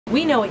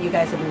We know what you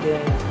guys have been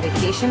doing.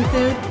 Vacation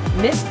food,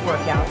 missed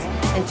workouts,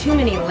 and too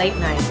many late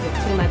nights with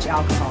too much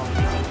alcohol.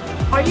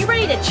 Are you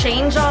ready to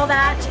change all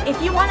that? If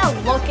you want to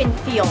look and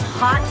feel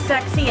hot,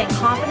 sexy, and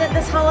confident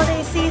this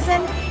holiday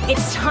season,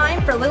 it's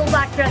time for Little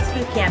Black Dress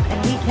Boot Camp,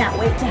 and we can't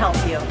wait to help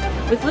you.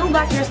 With Little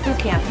Black Dress Boot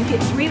Camp, you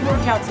get 3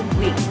 workouts a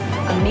week,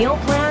 a meal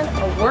plan,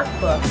 a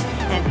workbook,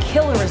 and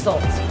killer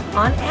results.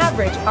 On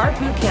average, our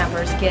boot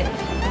campers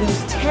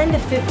lose 10 to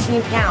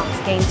 15 pounds,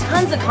 gain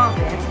tons of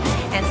confidence,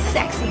 and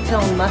sexy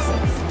toned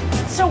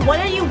muscles. So what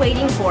are you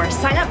waiting for?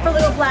 Sign up for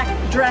Little Black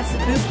Dress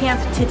Boot Camp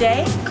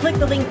today. Click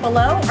the link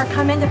below or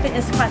come into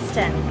Fitness Quest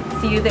 10.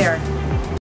 See you there.